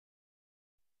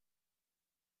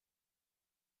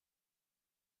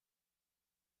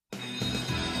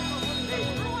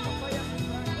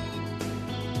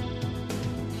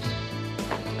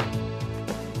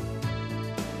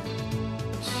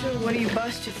What are you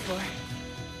busted for?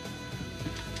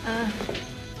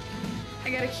 I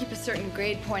gotta keep a certain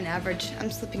grade point average.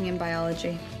 I'm slipping in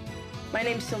biology. My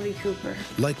name's Sylvie Cooper.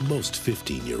 Like most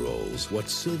 15-year-olds, what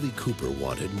Sylvie Cooper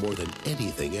wanted more than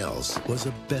anything else was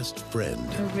a best friend.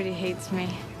 Everybody hates me.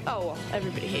 Oh, well,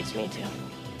 everybody hates me, too.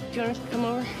 Do you want to come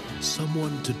over?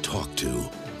 Someone to talk to.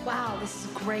 Wow, this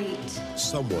is great.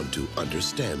 Someone to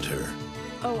understand her.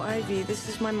 Oh, Ivy, this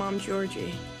is my mom,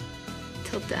 Georgie.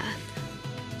 Till death.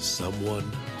 Someone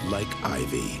like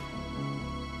Ivy.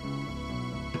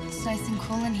 It's nice and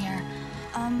cool in here.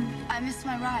 I missed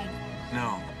my ride.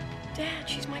 No. Dad,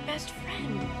 she's my best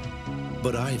friend.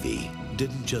 But Ivy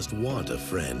didn't just want a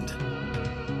friend.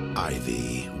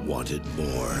 Ivy wanted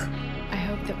more. I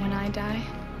hope that when I die,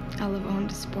 I'll have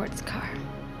owned a sports car,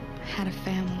 had a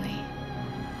family,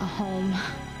 a home.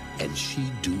 And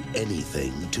she'd do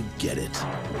anything to get it.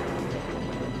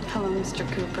 Hello,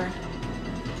 Mr. Cooper.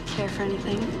 Care for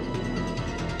anything?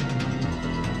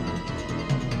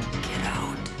 Get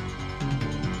out.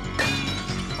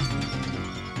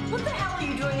 What the hell are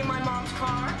you doing in my mom's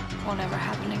car? Won't ever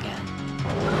happen again.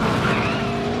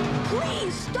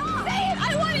 Please, stop! Say it!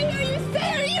 I want to hear you say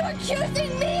it! Are you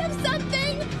accusing me of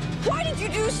something? Why did you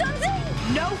do something?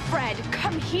 No, Fred,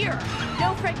 come here.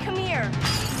 No, Fred, come here.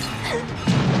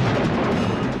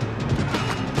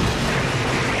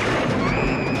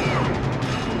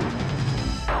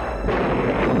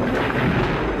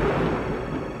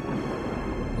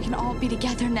 We can all be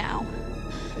together now.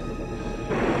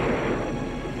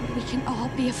 We can all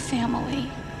be a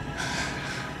family.